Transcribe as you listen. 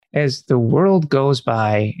as the world goes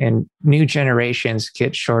by and new generations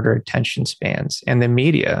get shorter attention spans, and the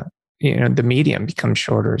media, the medium becomes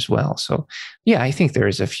shorter as well. So yeah, I think there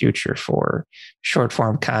is a future for short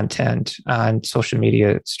form content on social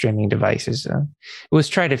media streaming devices. It was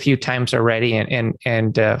tried a few times already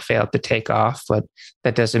and failed to take off, but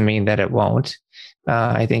that doesn't mean that it won't.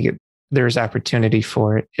 I think there's opportunity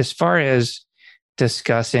for it. As far as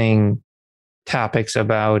discussing topics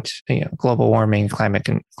about global warming, climate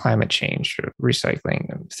change,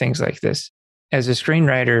 recycling, and things like this, as a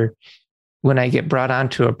screenwriter, when I get brought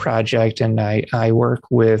onto a project and I work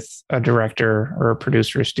with a director or a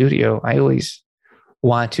producer or studio, I always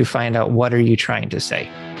want to find out, what are you trying to say?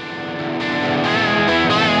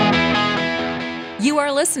 You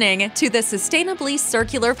are listening to the Sustainably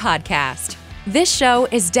Circular podcast. This show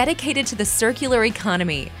is dedicated to the circular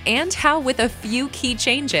economy and how, with a few key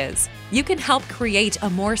changes, you can help create a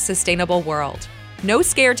more sustainable world. No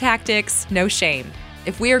scare tactics, no shame.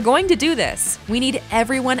 If we are going to do this, we need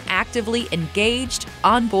everyone actively engaged,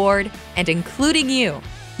 on board, and including you.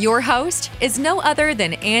 Your host is no other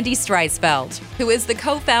than Andy Streisfeld, who is the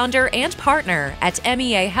co-founder and partner at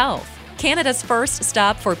MEA Health, Canada's first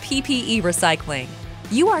stop for PPE recycling.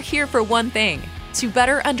 You are here for one thing: to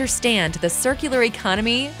better understand the circular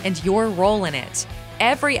economy and your role in it.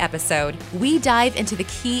 Every episode, we dive into the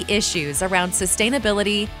key issues around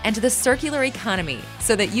sustainability and the circular economy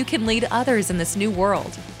so that you can lead others in this new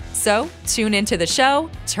world. So, tune into the show,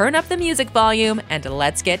 turn up the music volume, and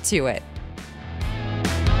let's get to it.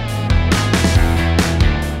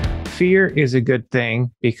 Fear is a good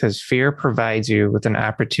thing because fear provides you with an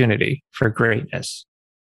opportunity for greatness.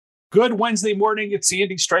 Good Wednesday morning. It's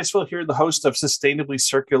Andy Streisfeld here, the host of Sustainably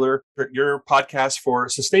Circular, your podcast for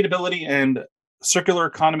sustainability and circular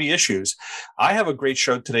economy issues. I have a great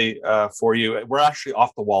show today for you. We're actually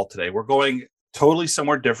off the wall today. We're going totally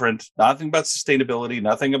somewhere different. Nothing about sustainability,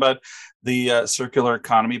 nothing about the circular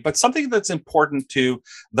economy, but something that's important to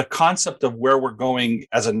the concept of where we're going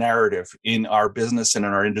as a narrative in our business and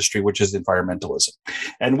in our industry, which is environmentalism.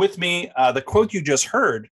 And with me, the quote you just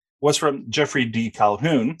heard was from Geoffrey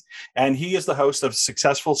Calhoun, and he is the host of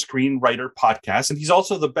Successful Screenwriter podcast, and he's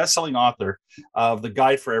also the best-selling author of The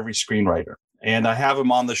Guide for Every Screenwriter. And I have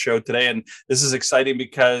him on the show today, and this is exciting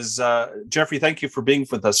because Geoffrey, thank you for being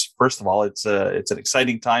with us. First of all, it's an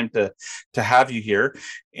exciting time to have you here.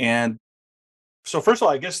 And so, first of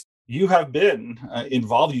all, I guess you have been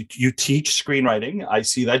involved. You teach screenwriting. I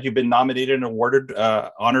see that you've been nominated and awarded,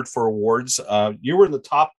 honored for awards. You were in the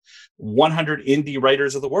top 100 indie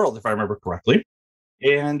writers of the world, if I remember correctly.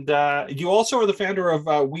 And you also are the founder of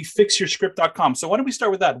WeFixYourScript.com. So why don't we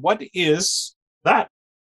start with that? What is that?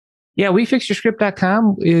 Yeah,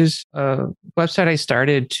 WeFixYourScript.com is a website I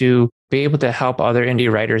started to be able to help other indie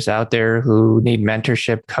writers out there who need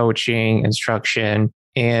mentorship, coaching, instruction,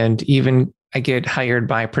 and even I get hired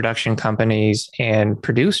by production companies and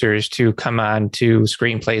producers to come on to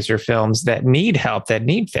screenplays or films that need help, that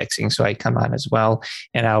need fixing. So I come on as well,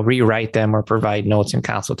 and I'll rewrite them or provide notes and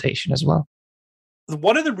consultation as well.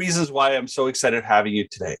 One of the reasons why I'm so excited having you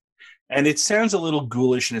today, and it sounds a little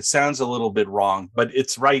ghoulish and it sounds a little bit wrong, but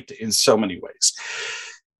it's right in so many ways.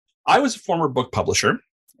 I was a former book publisher,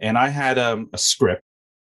 and I had a script,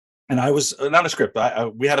 and I was not a script.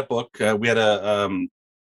 We had a book.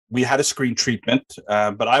 We had a screen treatment,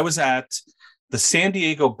 but I was at the San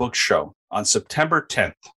Diego Book Show on September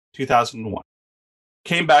 10th, 2001.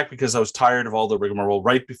 Came back because I was tired of all the rigmarole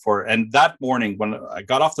right before. And that morning, when I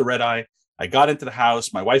got off the red eye, I got into the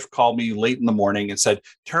house. My wife called me late in the morning and said,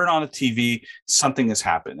 "Turn on a TV. Something has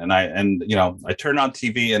happened." And I turned on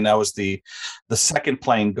TV, and that was the second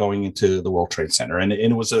plane going into the World Trade Center. And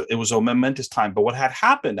it was a momentous time. But what had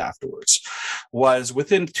happened afterwards was,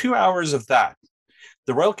 within 2 hours of that,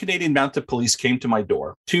 the Royal Canadian Mounted Police came to my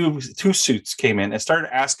door. Two suits came in and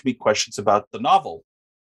started asking me questions about the novel,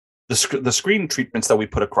 the screen treatments that we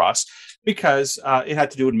put across, because it had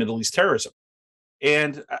to do with Middle East terrorism.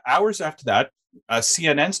 And hours after that,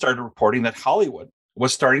 CNN started reporting that Hollywood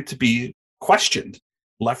was starting to be questioned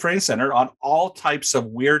left, right, and center on all types of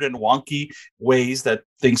weird and wonky ways that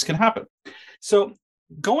things can happen. So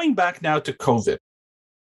going back now to COVID,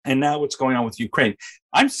 and now what's going on with Ukraine,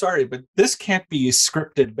 I'm sorry, but this can't be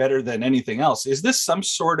scripted better than anything else. Is this some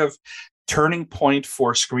sort of turning point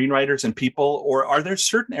for screenwriters and people, or are there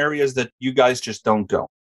certain areas that you guys just don't go?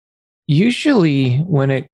 Usually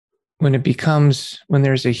when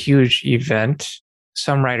there's a huge event,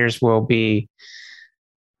 some writers will be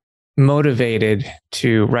motivated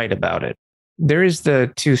to write about it. There is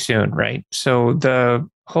the too soon, right? So the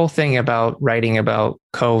whole thing about writing about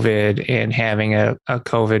COVID and having a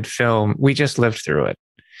COVID film, we just lived through it.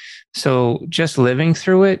 So just living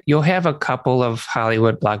through it, you'll have a couple of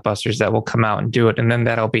Hollywood blockbusters that will come out and do it, and then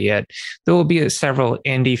that'll be it. There will be several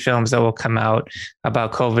indie films that will come out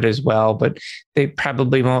about COVID as well, but they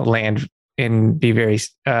probably won't land and be very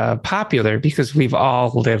popular because we've all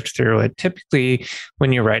lived through it. Typically,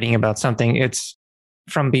 when you're writing about something, it's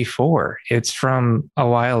from before, it's from a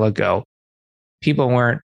while ago. People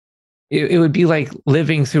weren't. It would be like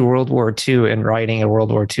living through World War II and writing a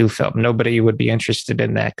World War II film. Nobody would be interested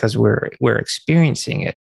in that because we're experiencing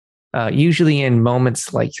it. Usually in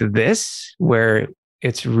moments like this, where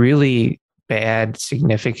it's really bad,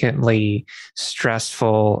 significantly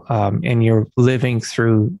stressful, and you're living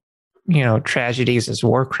through, tragedies as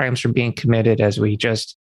war crimes are being committed, as we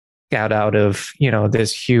just got out of,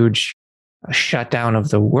 this huge shutdown of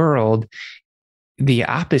the world. The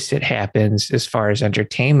opposite happens as far as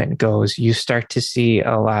entertainment goes. You start to see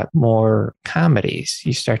a lot more comedies.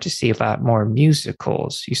 You start to see a lot more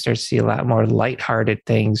musicals. You start to see a lot more lighthearted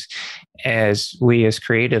things as we as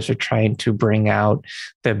creatives are trying to bring out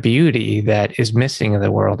the beauty that is missing in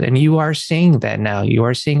the world. And you are seeing that now. You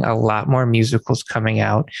are seeing a lot more musicals coming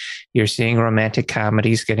out. You're seeing romantic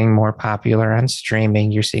comedies getting more popular on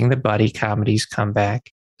streaming. You're seeing the buddy comedies come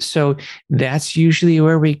back. So that's usually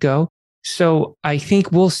where we go. So I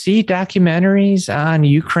think we'll see documentaries on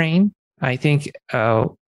Ukraine. I think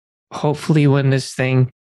hopefully when this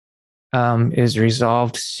thing is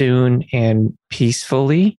resolved soon and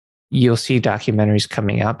peacefully, you'll see documentaries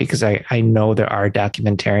coming out, because I know there are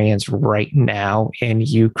documentarians right now in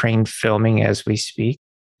Ukraine filming as we speak,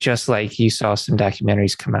 just like you saw some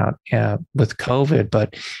documentaries come out with COVID.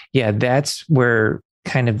 But yeah, that's where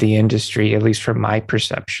kind of the industry, at least from my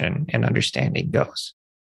perception and understanding, goes.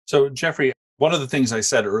 So, Geoffrey, one of the things I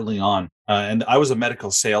said early on, and I was a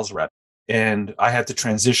medical sales rep, and I had to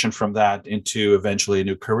transition from that into eventually a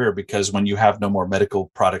new career, because when you have no more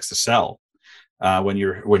medical products to sell, when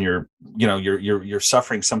you're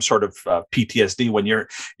suffering some sort of PTSD, when you're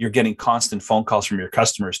getting constant phone calls from your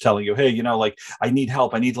customers telling you, hey, I need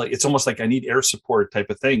help, it's almost like I need air support type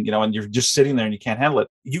of thing, and you're just sitting there and you can't handle it.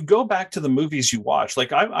 You go back to the movies you watch.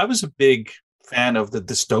 Like I was a big fan of the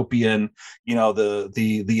dystopian,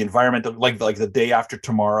 the environment of like the Day After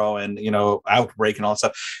Tomorrow and, Outbreak and all that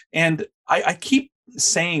stuff. And I keep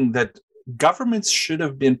saying that governments should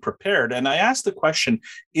have been prepared. And I asked the question,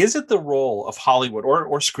 is it the role of Hollywood or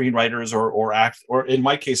screenwriters or in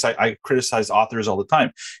my case, I criticize authors all the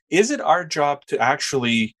time. Is it our job to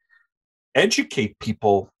actually educate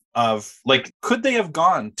people of, like, could they have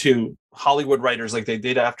gone to Hollywood writers like they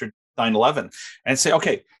did after 9/11 and say,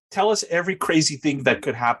 okay, tell us every crazy thing that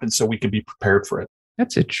could happen so we can be prepared for it?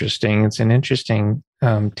 That's interesting. It's an interesting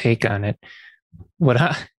take on it.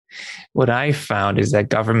 What I found is that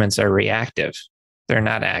governments are reactive. They're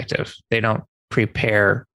not active. They don't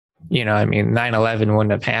prepare. 9/11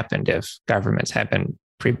 wouldn't have happened if governments had been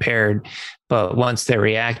prepared. But once they're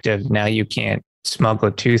reactive, now you can't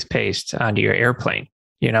smuggle toothpaste onto your airplane.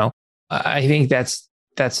 I think that's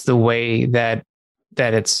the way that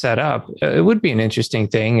it's set up. It would be an interesting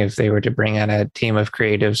thing if they were to bring on a team of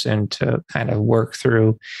creatives and to kind of work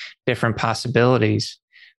through different possibilities.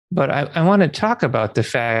 But I want to talk about the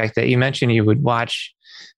fact that you mentioned you would watch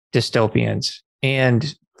dystopians.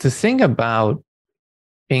 And the thing about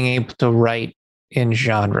being able to write in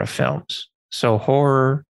genre films, so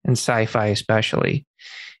horror and sci-fi especially,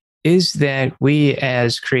 is that we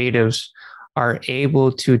as creatives are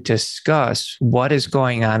able to discuss what is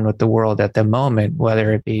going on with the world at the moment,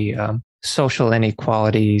 whether it be social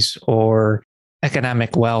inequalities or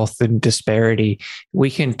economic wealth and disparity.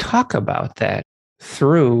 We can talk about that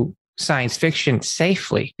through science fiction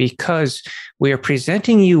safely, because we are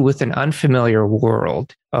presenting you with an unfamiliar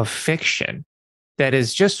world of fiction that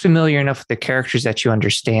is just familiar enough with the characters that you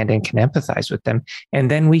understand and can empathize with them.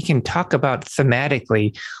 And then we can talk about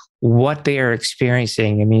thematically what they are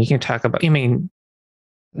experiencing. You can talk about,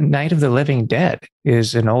 Night of the Living Dead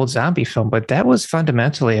is an old zombie film, but that was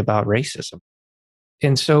fundamentally about racism.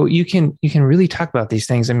 And so you can really talk about these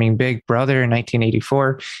things. Big Brother in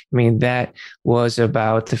 1984, that was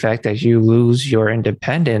about the fact that you lose your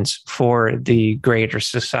independence for the greater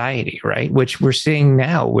society, right? Which we're seeing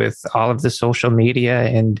now with all of the social media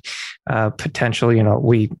and potential,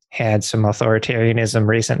 we had some authoritarianism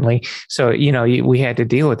recently. So, we had to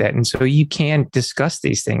deal with that. And so you can discuss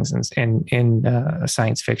these things in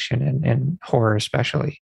science fiction and horror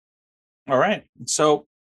especially. All right. So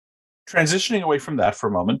transitioning away from that for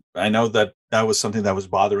a moment, I know that that was something that was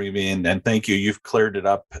bothering me, and thank you, you've cleared it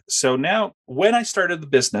up. So now, when I started the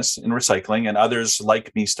business in recycling, and others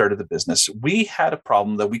like me started the business, we had a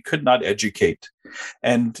problem that we could not educate.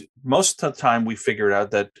 And most of the time, we figured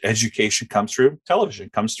out that education comes through television,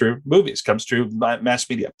 comes through movies, comes through mass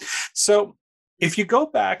media. So if you go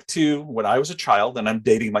back to when I was a child, and I'm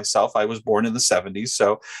dating myself, I was born in the 70s.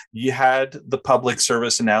 So you had the public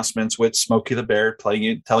service announcements with Smokey the Bear telling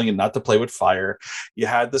you not to play with fire. You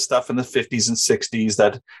had the stuff in the 50s and 60s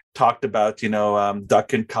that talked about,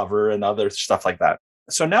 duck and cover and other stuff like that.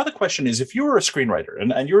 So now the question is, if you were a screenwriter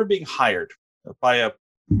and you were being hired by a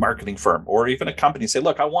marketing firm or even a company, say,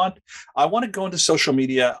 look, I want to go into social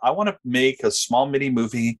media. I want to make a small mini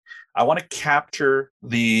movie. I want to capture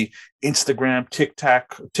the Instagram,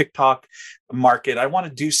 TikTok market. I want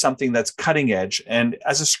to do something that's cutting edge. And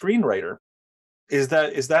as a screenwriter, is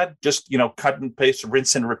that just, cut and paste,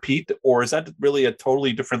 rinse and repeat, or is that really a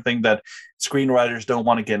totally different thing that screenwriters don't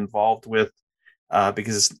want to get involved with?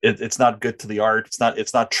 Because it's not good to the art.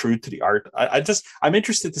 It's not true to the art. I'm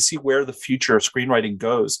interested to see where the future of screenwriting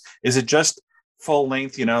goes. Is it just full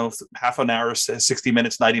length, half an hour, 60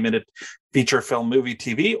 minutes, 90-minute feature film, movie,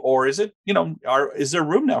 TV, or is it, is there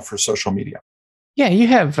room now for social media? Yeah, you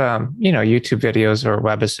have, YouTube videos or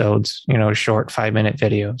webisodes, short 5-minute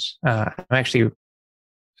videos. I'm actually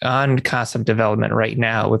on concept development right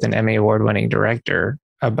now with an Emmy Award-winning director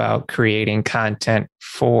about creating content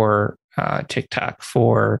for TikTok,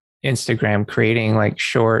 for Instagram, creating like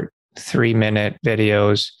short 3-minute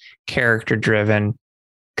videos, character-driven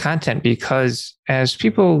content, because as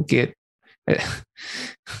the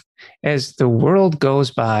world goes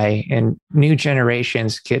by and new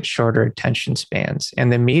generations get shorter attention spans, and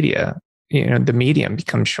the medium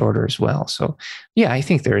becomes shorter as well. So yeah, I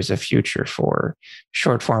think there is a future for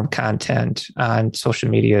short form content on social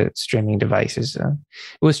media streaming devices. It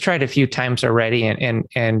was tried a few times already and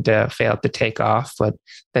failed to take off, but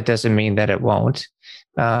that doesn't mean that it won't.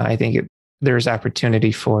 I think there's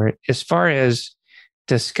opportunity for it. As far as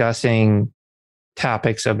discussing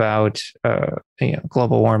topics about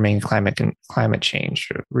global warming, climate change,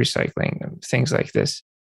 recycling, and things like this.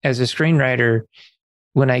 As a screenwriter,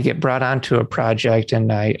 when I get brought onto a project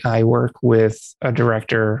and I work with a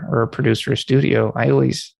director or a producer or studio, I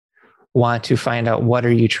always want to find out, what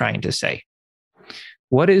are you trying to say?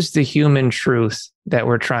 What is the human truth that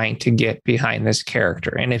we're trying to get behind this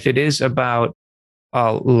character? And if it is about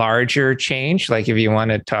a larger change, like if you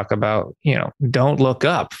want to talk about, Don't Look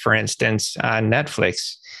Up, for instance, on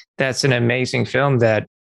Netflix, that's an amazing film that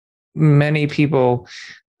many people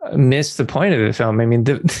miss the point of the film. I mean,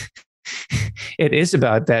 it is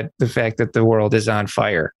about the fact that the world is on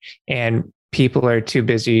fire and people are too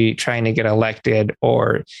busy trying to get elected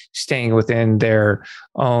or staying within their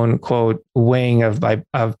own, quote, wing of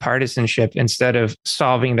partisanship instead of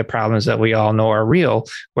solving the problems that we all know are real,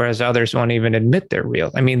 whereas others won't even admit they're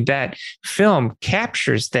real. I mean, that film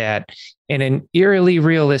captures that in an eerily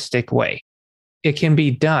realistic way. It can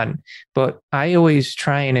be done, but I always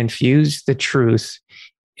try and infuse the truth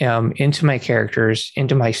into my characters,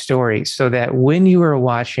 into my story, so that when you are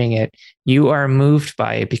watching it, you are moved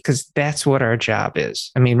by it, because that's what our job is.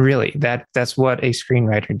 I mean, really, that's what a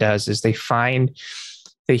screenwriter does, is they find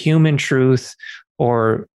the human truth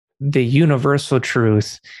or the universal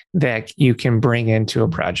truth that you can bring into a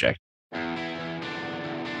project.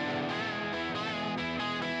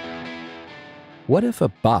 What if a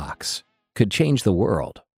box could change the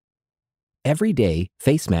world? Every day,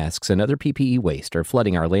 face masks and other PPE waste are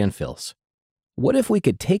flooding our landfills. What if we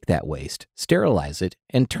could take that waste, sterilize it,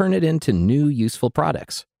 and turn it into new useful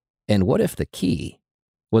products? And what if the key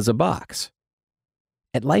was a box?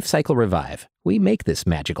 At Life Cycle Revive, we make this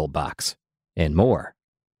magical box and more.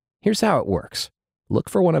 Here's how it works. Look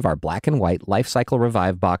for one of our black and white Life Cycle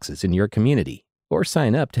Revive boxes in your community, or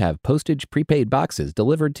sign up to have postage prepaid boxes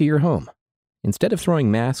delivered to your home. Instead of throwing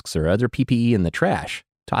masks or other PPE in the trash,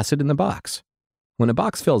 toss it in the box. When a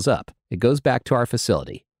box fills up, it goes back to our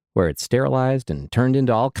facility, where it's sterilized and turned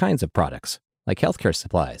into all kinds of products, like healthcare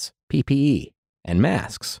supplies, PPE, and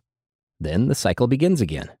masks. Then the cycle begins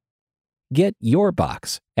again. Get your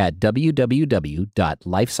box at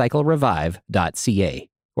www.lifecyclerevive.ca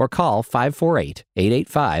or call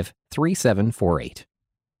 548-885-3748.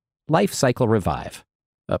 Life Cycle Revive,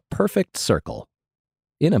 a perfect circle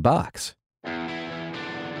in a box.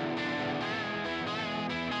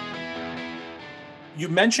 You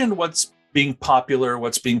mentioned what's being popular,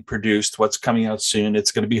 what's being produced, what's coming out soon.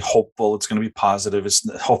 It's going to be hopeful. It's going to be positive.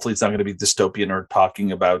 Hopefully it's not going to be dystopian or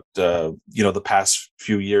talking about, the past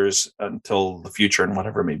few years until the future and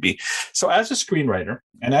whatever it may be. So as a screenwriter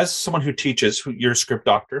and as someone who teaches, you're a script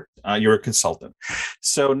doctor, you're a consultant.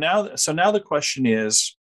 So now the question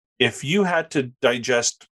is, if you had to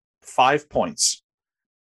digest 5 points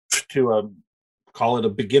to call it a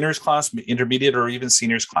beginner's class, intermediate, or even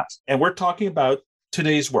senior's class, and we're talking about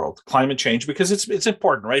today's world, climate change, because it's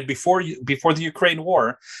important, right? Before the Ukraine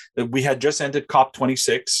war, we had just ended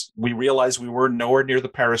COP26. We realized we were nowhere near the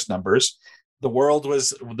Paris numbers. The world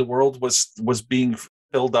was being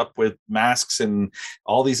filled up with masks and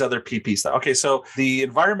all these other PPs. Okay, so the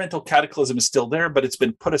environmental cataclysm is still there, but it's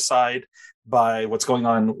been put aside by what's going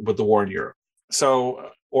on with the war in Europe.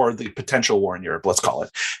 So, or the potential war in Europe, let's call it.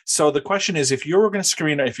 So the question is, if you're going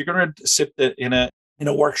to sit in a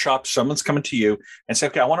workshop, someone's coming to you and say,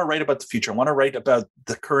 okay, I want to write about the future. I want to write about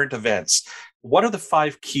the current events. What are the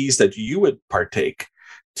 5 keys that you would partake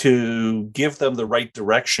to give them the right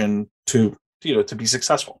direction to be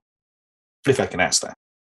successful? If I can ask that.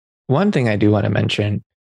 One thing I do want to mention,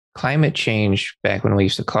 climate change, back when we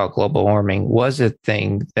used to call it global warming, was a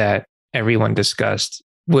thing that everyone discussed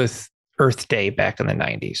with Earth Day back in the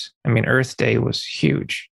 90s. I mean, Earth Day was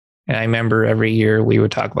huge. And I remember every year we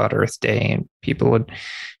would talk about Earth Day and people would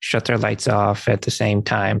shut their lights off at the same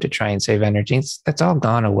time to try and save energy. That's all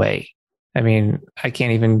gone away. I mean, I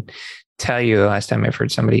can't even tell you the last time I've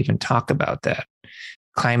heard somebody even talk about that.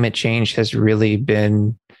 Climate change has really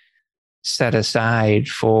been set aside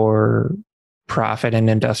for profit and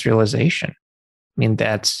industrialization. I mean,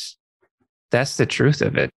 that's the truth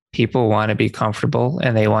of it. People want to be comfortable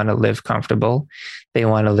and they want to live comfortable. They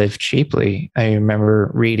want to live cheaply. I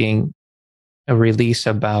remember reading a release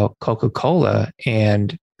about Coca-Cola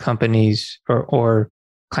and companies or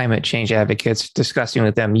climate change advocates discussing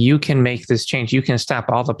with them, you can make this change. You can stop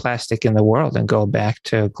all the plastic in the world and go back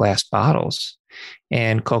to glass bottles.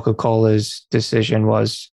 And Coca-Cola's decision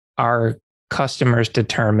was, our customers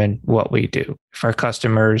determine what we do. If our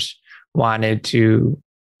customers wanted to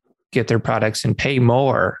get their products and pay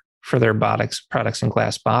more for their products in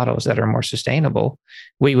glass bottles that are more sustainable,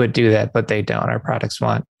 we would do that, but they don't. Our products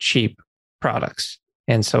want cheap products.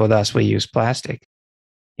 And so thus we use plastic.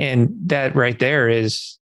 And that right there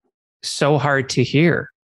is so hard to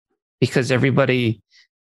hear because everybody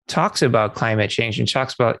talks about climate change and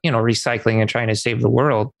talks about, recycling and trying to save the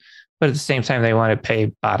world, but at the same time, they want to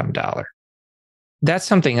pay bottom dollar. That's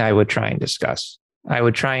something I would try and discuss. I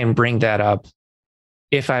would try and bring that up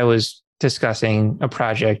if I was discussing a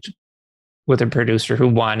project with a producer who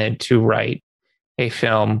wanted to write a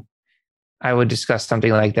film. I would discuss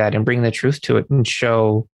something like that and bring the truth to it and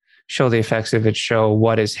show the effects of it, show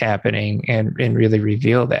what is happening and really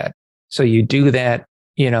reveal that. So you do that,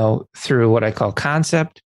 through what I call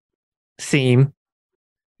concept, theme,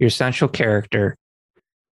 your central character,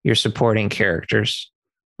 your supporting characters.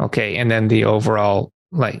 Okay. And then the overall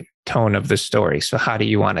tone of the story. So how do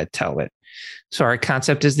you want to tell it? So our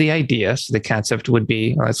concept is the idea. So the concept would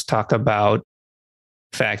be, let's talk about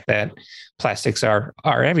the fact that plastics are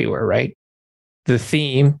everywhere, right? The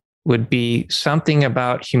theme would be something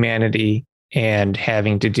about humanity and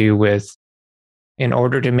having to do with, in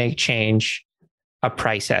order to make change, a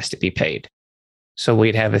price has to be paid. So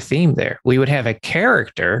we'd have a theme there. We would have a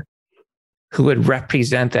character who would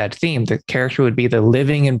represent that theme. The character would be the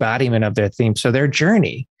living embodiment of that theme. So their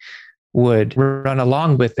journey would run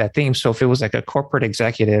along with that theme. So if it was like a corporate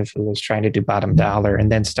executive who was trying to do bottom dollar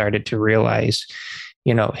and then started to realize,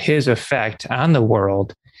 his effect on the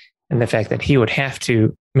world and the fact that he would have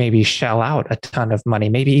to maybe shell out a ton of money,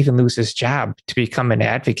 maybe even lose his job to become an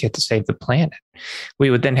advocate to save the planet. We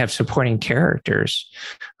would then have supporting characters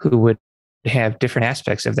who would have different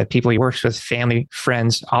aspects of that. People he works with, family,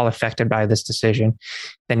 friends, all affected by this decision.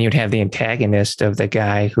 Then you'd have the antagonist of the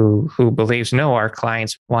guy who believes, no, our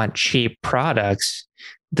clients want cheap products.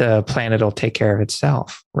 The planet will take care of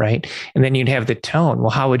itself, right? And then you'd have the tone. Well,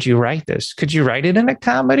 how would you write this? Could you write it in a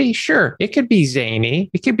comedy? Sure. It could be zany.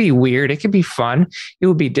 It could be weird. It could be fun. It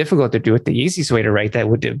would be difficult to do it. The easiest way to write that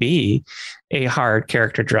would be a hard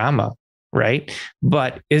character drama, right?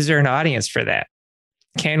 But is there an audience for that?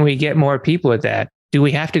 Can we get more people at that? Do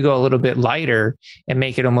we have to go a little bit lighter and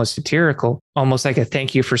make it almost satirical, almost like a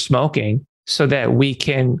thank you for smoking, so that we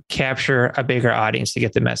can capture a bigger audience to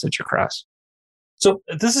get the message across? So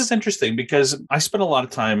this is interesting because I spent a lot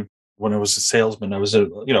of time when I was a salesman. I was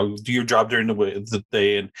do your job during the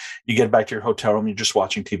day, and you get back to your hotel room. You're just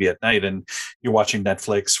watching TV at night, and you're watching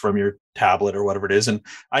Netflix from your tablet or whatever it is. And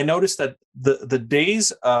I noticed that the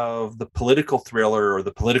days of the political thriller or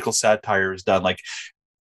the political satire is done. Like,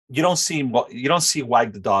 you don't see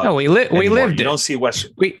Wag the Dog. No, we lived you it. don't see West.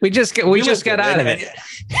 We just got out of it.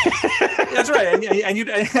 That's right.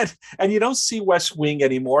 And you don't see West Wing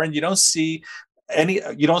anymore, and you don't see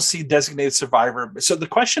Designated Survivor. So the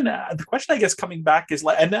question I guess coming back is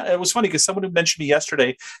like, and it was funny because someone who mentioned me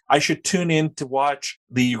yesterday, I should tune in to watch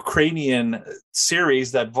the Ukrainian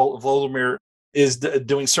series that Volodymyr is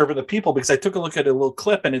doing, Serving the People, because I took a look at a little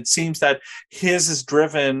clip, and it seems that his is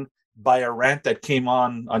driven by a rant that came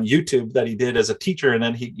on YouTube that he did as a teacher, and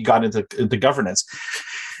then he got into governance.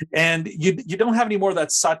 And you don't have any more of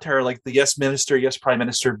that satire, like the Yes Minister, Yes Prime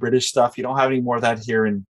Minister, British stuff. You don't have any more of that here.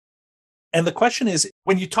 And the question is,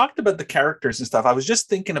 when you talked about the characters and stuff, I was just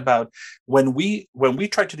thinking about when we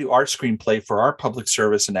tried to do our screenplay for our public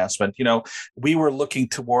service announcement, we were looking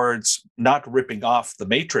towards not ripping off The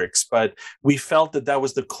Matrix, but we felt that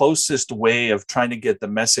was the closest way of trying to get the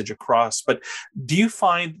message across. But do you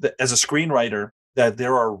find that as a screenwriter that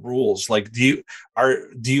there are rules? Like, do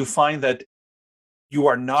you find that you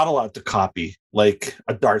are not allowed to copy like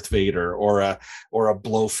a Darth Vader or a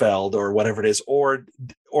Blofeld or whatever it is, or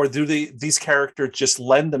do these characters just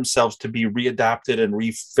lend themselves to be readapted and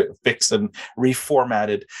refixed and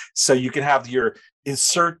reformatted, so you can have your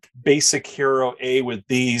insert basic hero A with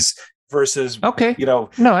these versus No,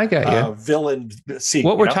 I got you. Villain C.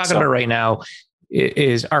 What we're talking about right now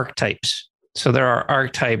is archetypes. So there are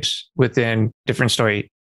archetypes within different story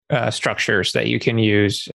structures that you can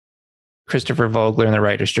use. Christopher Vogler in The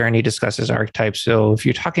Writer's Journey discusses archetypes. So if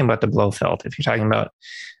you're talking about the Blofeld, if you're talking about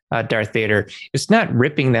Darth Vader, it's not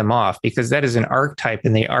ripping them off, because that is an archetype,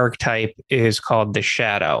 and the archetype is called the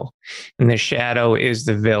Shadow. And the Shadow is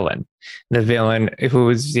the villain who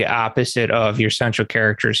is the opposite of your central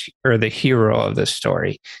characters or the hero of the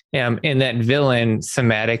story. And that villain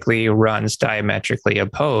thematically runs diametrically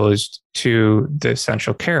opposed to the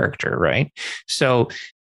central character, right? So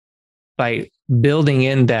by building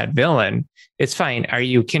in that villain, it's fine.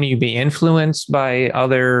 Can you be influenced by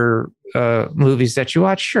other movies that you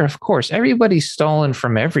watch? Sure, of course. Everybody's stolen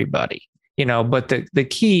from everybody, but the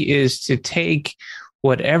key is to take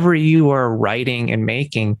whatever you are writing and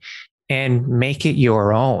making and make it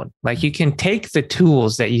your own. Like, you can take the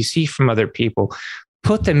tools that you see from other people,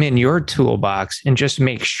 put them in your toolbox, and just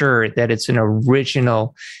make sure that it's an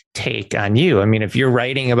original take on you. I mean, if you're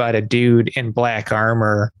writing about a dude in black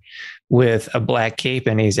armor with a black cape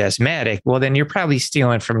and he's asthmatic, well, then you're probably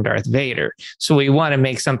stealing from Darth Vader. So we want to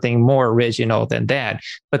make something more original than that.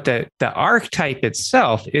 But the archetype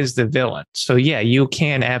itself is the villain. So yeah, you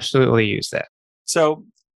can absolutely use that. So,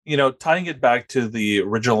 tying it back to the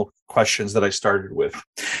original questions that I started with,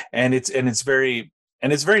 and it's very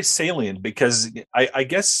salient, because I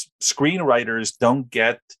guess screenwriters don't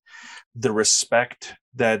get the respect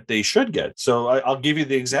that they should get. So I'll give you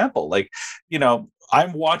the example. Like,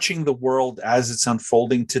 I'm watching the world as it's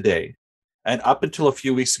unfolding today, and up until a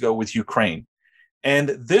few weeks ago with Ukraine. And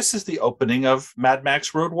this is the opening of Mad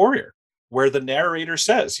Max Road Warrior, where the narrator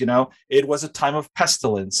says, it was a time of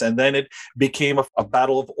pestilence, and then it became a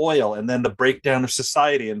battle of oil, and then the breakdown of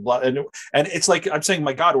society, and it's like, I'm saying,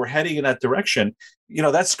 my God, we're heading in that direction.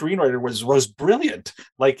 That screenwriter was brilliant.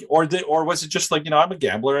 Like, or was it just like, I'm a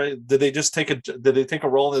gambler. Did they take a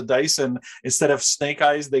roll of the dice, and instead of snake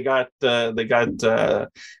eyes, they got a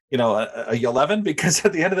 11? Because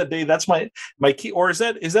at the end of the day, that's my key. Or is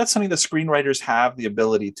that something that screenwriters have the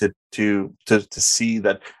ability to see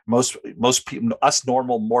that most people, us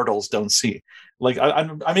normal mortals, don't see? Like,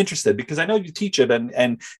 I'm interested, because I know you teach it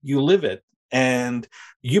and you live it. And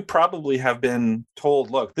you probably have been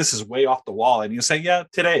told, look, this is way off the wall. And you say, yeah,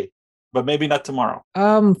 today, but maybe not tomorrow.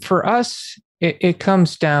 For us, it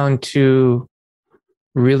comes down to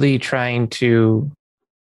really trying to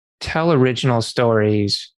tell original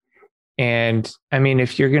stories. And I mean,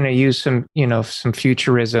 if you're going to use some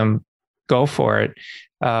futurism, go for it.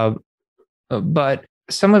 But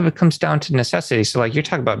some of it comes down to necessity. So like, you're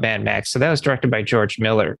talking about Mad Max. So that was directed by George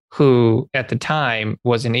Miller, who at the time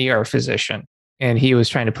was an ER physician. And he was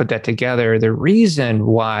trying to put that together. The reason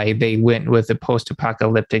why they went with the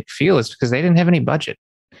post-apocalyptic feel is because they didn't have any budget.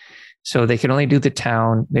 So they could only do the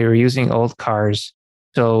town. They were using old cars.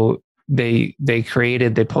 So they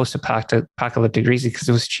created the post-apocalyptic reason because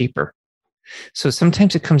it was cheaper. So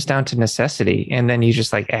sometimes it comes down to necessity, and then you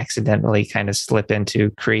just like accidentally kind of slip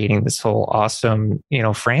into creating this whole awesome,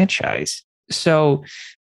 franchise. So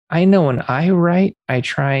I know when I write, I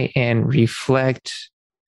try and reflect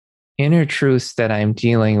inner truths that I'm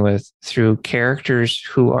dealing with through characters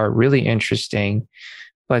who are really interesting,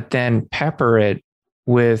 but then pepper it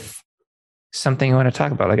with something I want to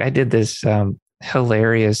talk about. Like I did this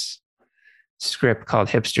hilarious script called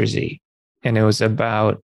Hipster Z, and it was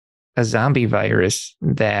about a zombie virus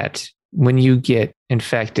that when you get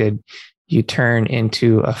infected, you turn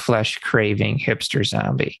into a flesh craving hipster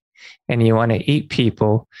zombie. And you want to eat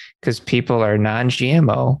people because people are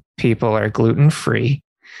non-GMO, people are gluten-free,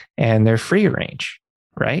 and they're free range,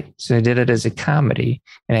 right? So I did it as a comedy,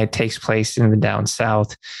 and it takes place in the down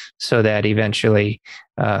south, so that eventually,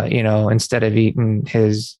 instead of eating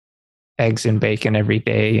his eggs and bacon every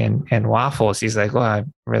day and waffles, he's like, well, I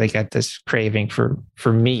really got this craving for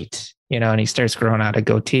meat, and he starts growing out a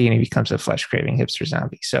goatee and he becomes a flesh craving hipster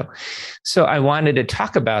zombie. So I wanted to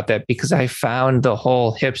talk about that because I found the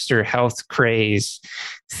whole hipster health craze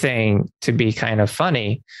thing to be kind of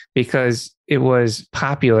funny because it was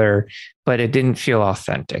popular, but it didn't feel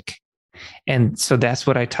authentic. And so that's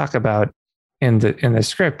what I talk about in the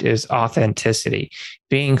script is authenticity,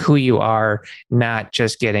 being who you are, not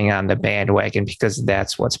just getting on the bandwagon because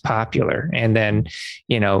that's what's popular. And then,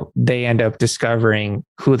 they end up discovering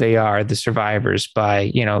who they are, the survivors,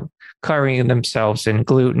 by, covering themselves in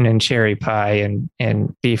gluten and cherry pie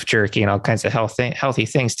and beef jerky and all kinds of healthy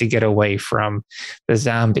things to get away from the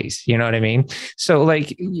zombies. You know what I mean? So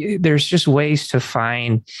like, there's just ways to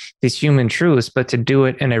find these human truths, but to do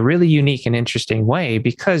it in a really unique and interesting way,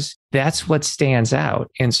 because that's what stands out.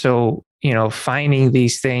 And so, finding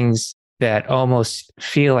these things that almost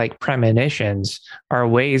feel like premonitions are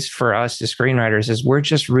ways for us as screenwriters is we're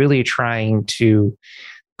just really trying to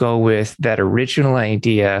go with that original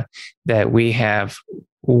idea that we have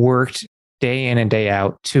worked day in and day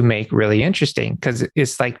out to make really interesting. Because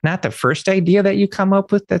it's like not the first idea that you come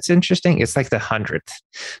up with that's interesting. It's like the 100th.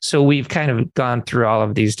 So we've kind of gone through all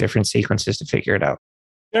of these different sequences to figure it out.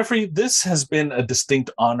 Geoffrey, this has been a distinct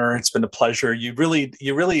honor. It's been a pleasure. You really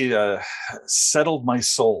settled my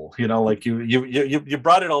soul. Like you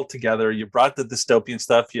brought it all together. You brought the dystopian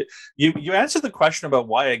stuff. You answered the question about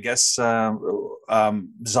why I guess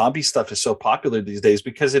zombie stuff is so popular these days,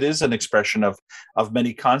 because it is an expression of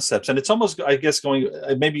many concepts, and it's almost, I guess, going.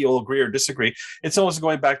 Maybe you'll agree or disagree. It's almost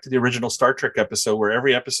going back to the original Star Trek episode, where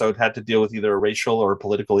every episode had to deal with either a racial or a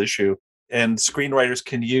political issue. And screenwriters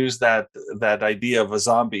can use that idea of a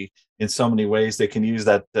zombie in so many ways. They can use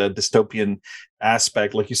that dystopian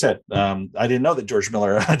aspect. Like you said, I didn't know that George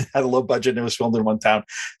Miller had a low budget and it was filmed in one town.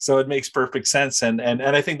 So it makes perfect sense. And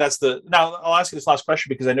I think that's now I'll ask you this last question,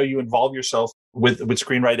 because I know you involve yourself with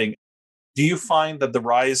screenwriting. Do you find that the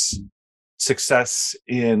rise success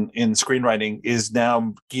in screenwriting is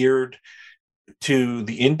now geared to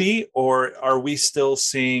the indie, or are we still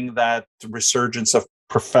seeing that resurgence of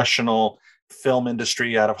professional film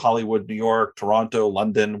industry out of Hollywood, New York, Toronto,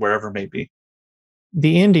 London, wherever it may be?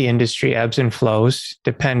 The indie industry ebbs and flows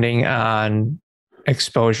depending on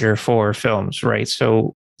exposure for films, right?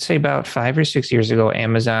 So say about 5 or 6 years ago,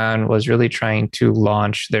 Amazon was really trying to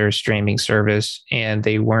launch their streaming service, and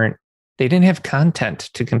they didn't have content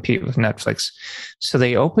to compete with Netflix. So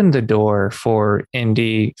they opened the door for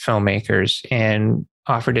indie filmmakers and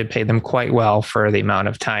offered to pay them quite well for the amount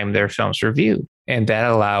of time their films were viewed. And that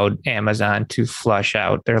allowed Amazon to flush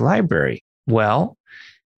out their library. Well,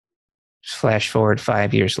 flash forward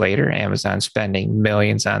 5 years later, Amazon's spending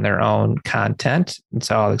millions on their own content.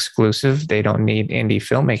 It's all exclusive. They don't need indie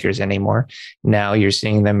filmmakers anymore. Now you're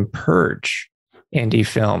seeing them purge indie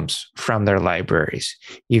films from their libraries.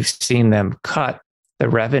 You've seen them cut the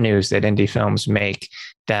revenues that indie films make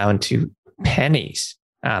down to pennies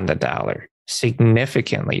on the dollar,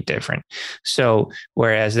 significantly different. So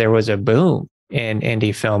whereas there was a boom in indie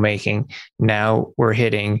filmmaking, now we're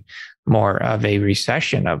hitting more of a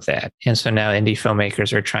recession of that. And so now indie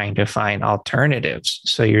filmmakers are trying to find alternatives.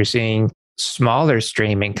 So you're seeing smaller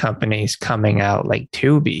streaming companies coming out like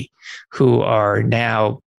Tubi, who are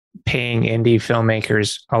now paying indie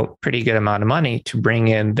filmmakers a pretty good amount of money to bring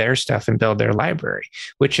in their stuff and build their library,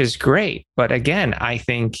 which is great. But again, I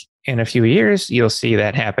think in a few years, you'll see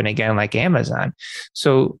that happen again, like Amazon.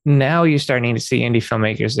 So now you're starting to see indie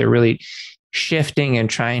filmmakers, they're really shifting and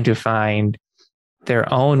trying to find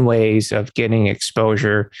their own ways of getting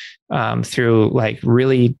exposure through like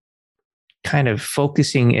really kind of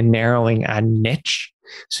focusing and narrowing on niche.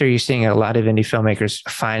 So you're seeing a lot of indie filmmakers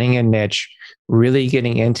finding a niche, really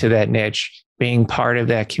getting into that niche, being part of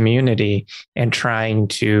that community, and trying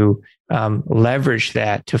to leverage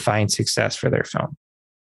that to find success for their film.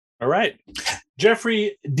 All right.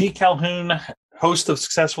 Geoffrey D. Calhoun, host of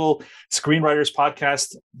Successful Screenwriters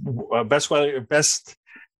Podcast, best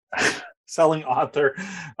best-selling author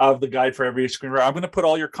of the Guide for Every Screenwriter. I'm going to put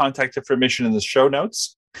all your contact information in the show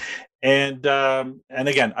notes. And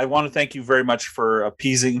again, I want to thank you very much for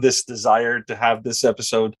appeasing this desire to have this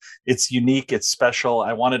episode. It's unique. It's special.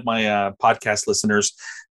 I wanted my podcast listeners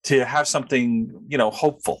to have something,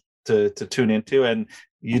 hopeful to tune into, and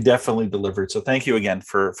you definitely delivered. So thank you again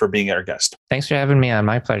for being our guest. Thanks for having me on.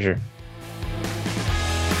 My pleasure.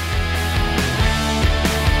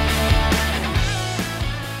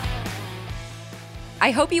 I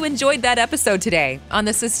hope you enjoyed that episode today on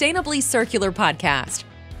the Sustainably Circular podcast.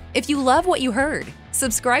 If you love what you heard,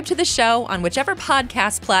 subscribe to the show on whichever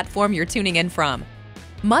podcast platform you're tuning in from.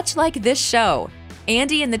 Much like this show,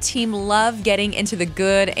 Andy and the team love getting into the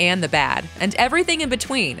good and the bad, and everything in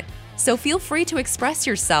between. So feel free to express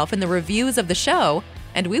yourself in the reviews of the show,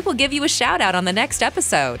 and we will give you a shout out on the next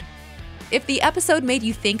episode. If the episode made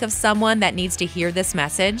you think of someone that needs to hear this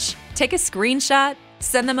message, take a screenshot,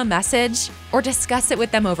 send them a message, or discuss it with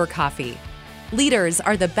them over coffee. Leaders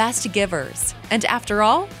are the best givers, and after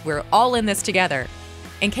all, we're all in this together.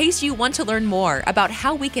 In case you want to learn more about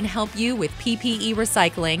how we can help you with PPE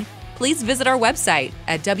recycling, please visit our website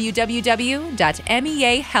at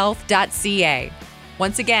www.meahealth.ca.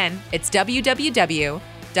 Once again, it's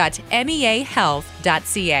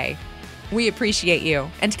www.meahealth.ca. We appreciate you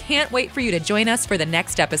and can't wait for you to join us for the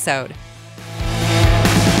next episode.